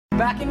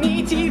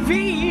BalconyTV.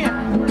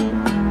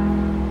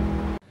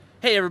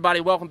 Hey everybody,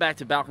 welcome back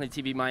to Balcony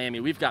TV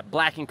Miami. We've got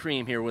Black and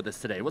Cream here with us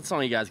today. What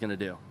song are you guys gonna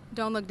do?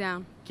 Don't Look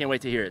Down. Can't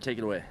wait to hear it. Take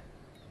it away.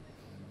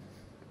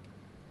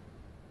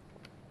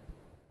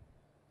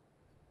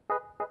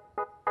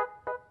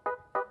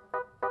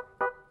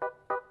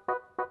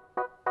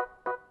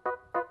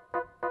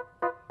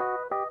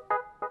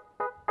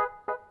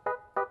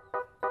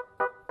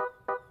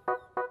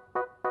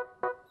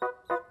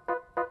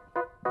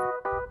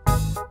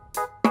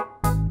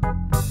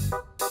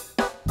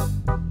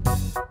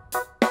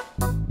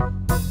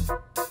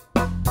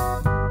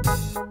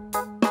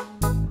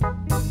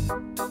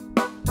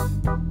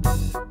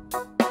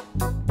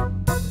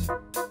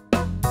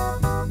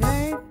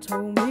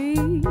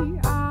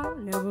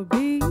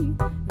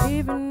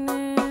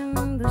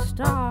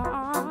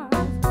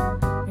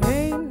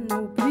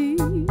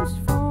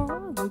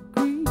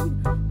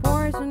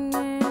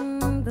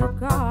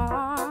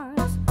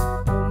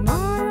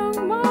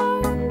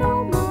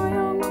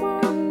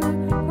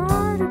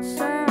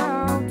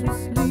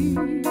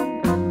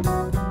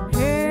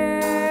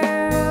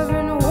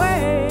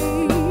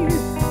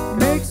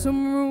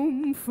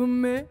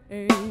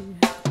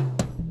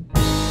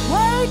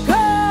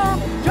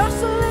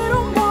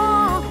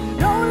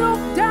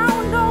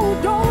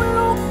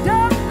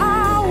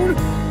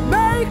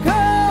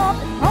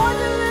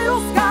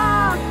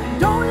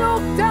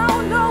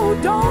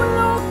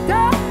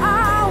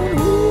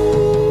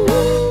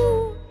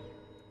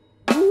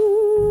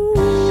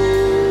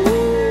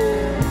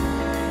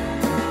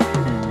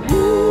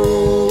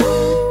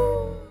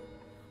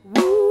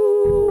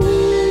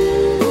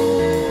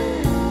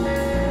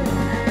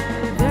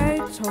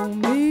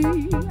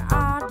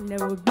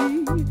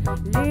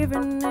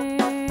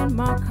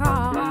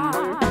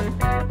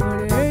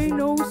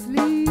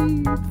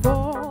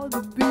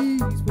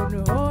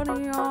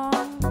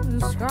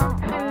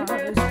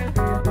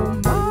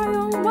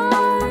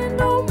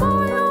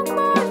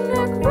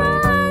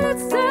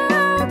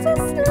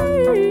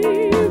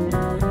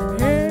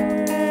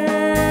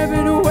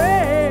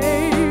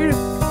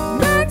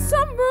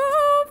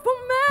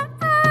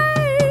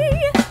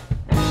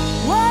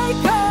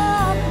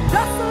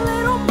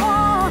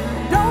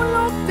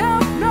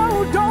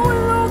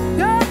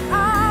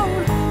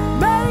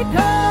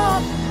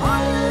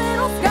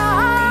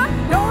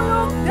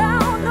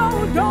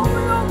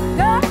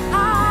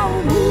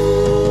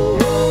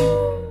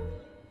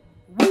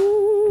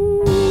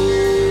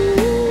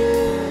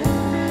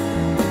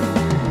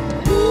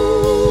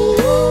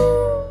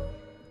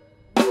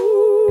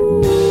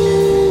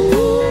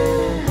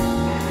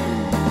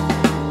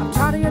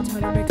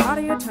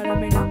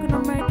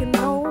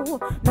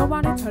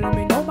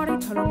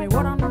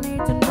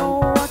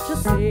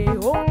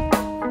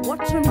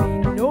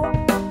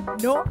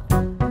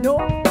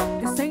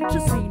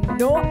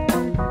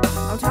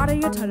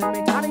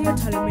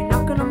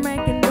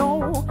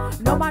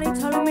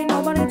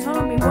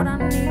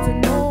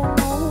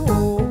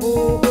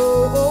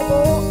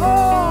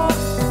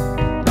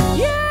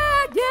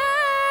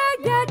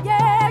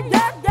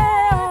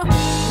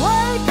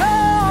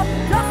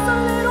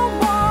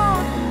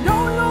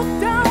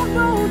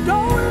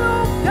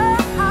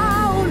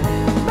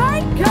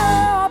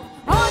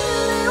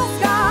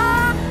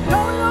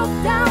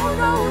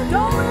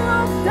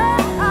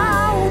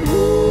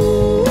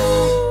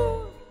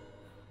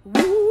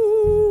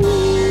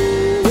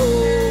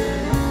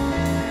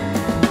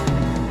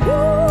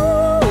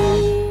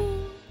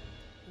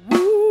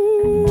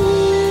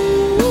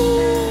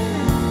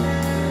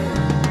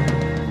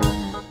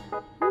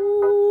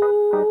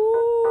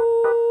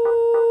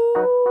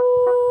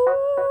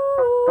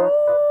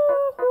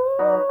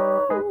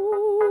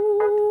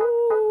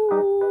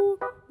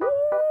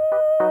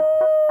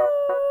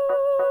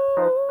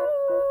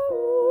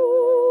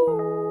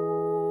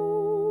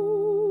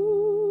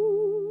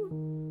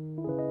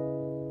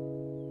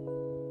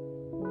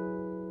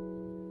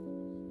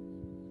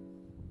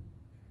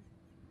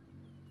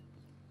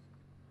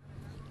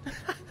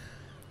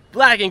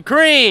 Black and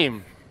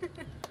Cream!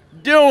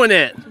 Doing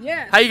it!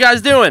 Yeah. How you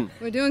guys doing?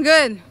 We're doing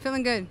good.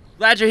 Feeling good.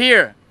 Glad you're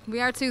here. We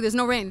are too. There's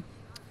no rain.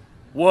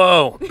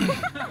 Whoa.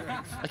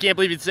 I can't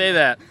believe you'd say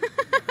that.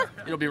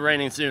 It'll be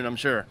raining soon, I'm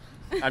sure.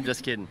 I'm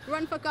just kidding.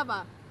 Run for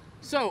cover.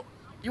 So,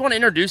 you want to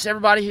introduce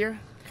everybody here?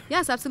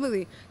 Yes,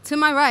 absolutely. To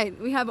my right,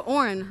 we have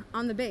Oren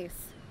on the bass.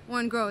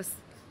 Oren Gross.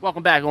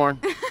 Welcome back, Oren.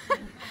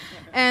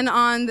 And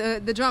on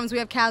the drums, we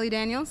have Cali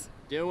Daniels.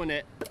 Doing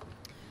it.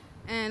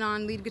 And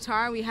on lead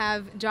guitar, we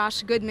have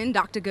Josh Goodman,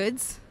 Dr.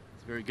 Goods.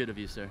 It's very good of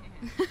you, sir.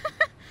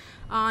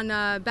 On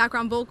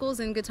background vocals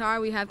and guitar,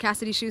 we have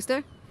Cassidy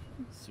Shooster.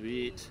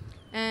 Sweet.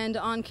 And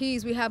on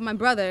keys, we have my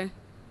brother,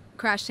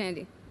 Richard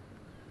Tandy.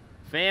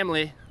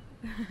 Family.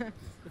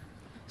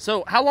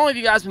 So, how long have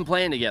you guys been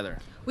playing together?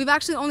 We've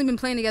actually only been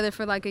playing together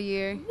for like a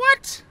year.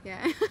 What?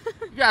 Yeah.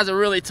 You guys are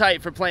really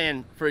tight for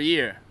playing for a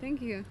year.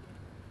 Thank you.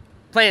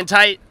 Playing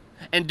tight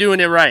and doing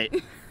it right.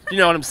 You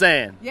know what I'm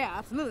saying? Yeah,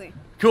 absolutely.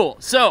 Cool.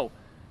 So,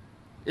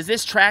 is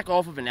this track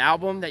off of an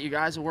album that you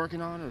guys are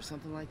working on or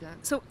something like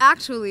that? So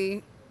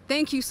actually,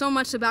 thank you so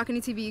much to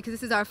Balcony TV, because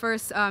this is our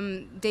first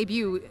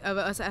debut of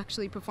us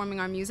actually performing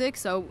our music.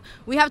 So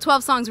we have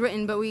 12 songs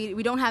written, but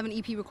we don't have an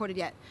EP recorded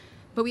yet.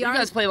 But You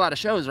guys play a lot of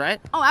shows, right?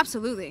 Oh,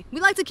 absolutely.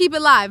 We like to keep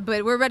it live,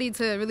 but we're ready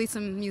to release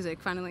some music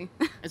finally.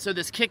 And so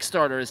this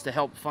Kickstarter is to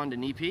help fund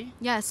an EP?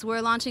 Yes,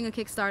 we're launching a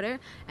Kickstarter,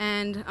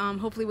 and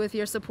hopefully with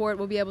your support,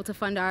 we'll be able to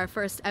fund our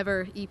first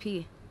ever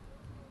EP.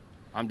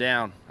 I'm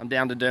down. I'm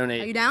down to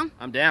donate. Are you down?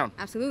 I'm down.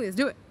 Absolutely, let's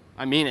do it.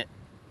 I mean it.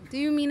 Do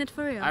you mean it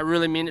for real? I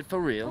really mean it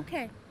for real.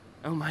 Okay.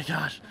 Oh my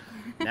gosh.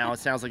 Now it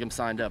sounds like I'm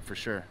signed up for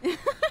sure.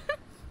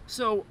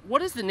 So what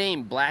does the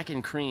name Black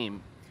and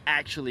Cream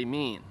actually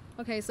mean?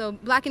 Okay, so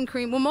Black and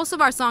Cream, well, most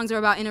of our songs are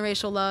about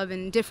interracial love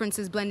and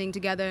differences blending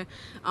together.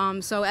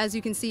 So as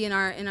you can see in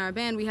our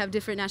band, we have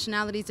different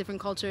nationalities,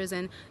 different cultures,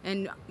 and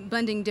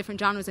blending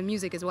different genres of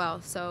music as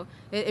well. So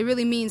it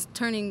really means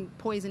turning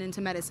poison into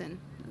medicine.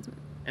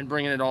 And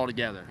bringing it all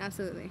together.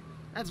 Absolutely.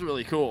 That's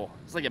really cool.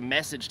 It's like a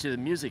message to the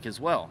music as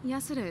well.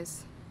 Yes, it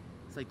is.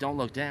 It's like, don't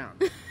look down.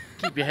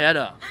 Keep your head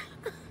up.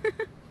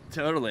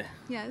 Totally.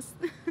 Yes.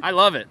 I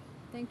love it.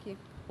 Thank you.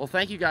 Well,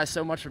 thank you guys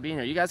so much for being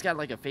here. You guys got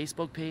like a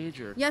Facebook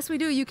page or? Yes, we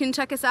do. You can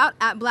check us out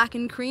at Black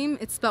and Cream.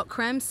 It's spelled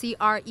Creme,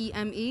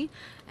 C-R-E-M-E,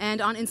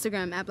 and on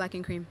Instagram at Black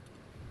and Cream.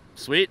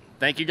 Sweet.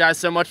 Thank you guys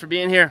so much for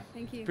being here.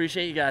 Thank you.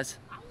 Appreciate you guys.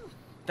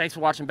 Thanks for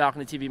watching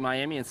Balcony TV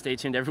Miami, and stay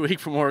tuned every week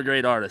for more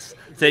great artists.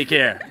 Take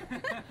care.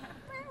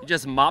 You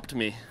just mopped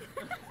me.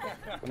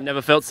 I've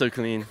never felt so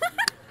clean.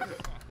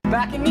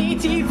 Balcony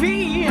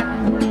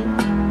TV.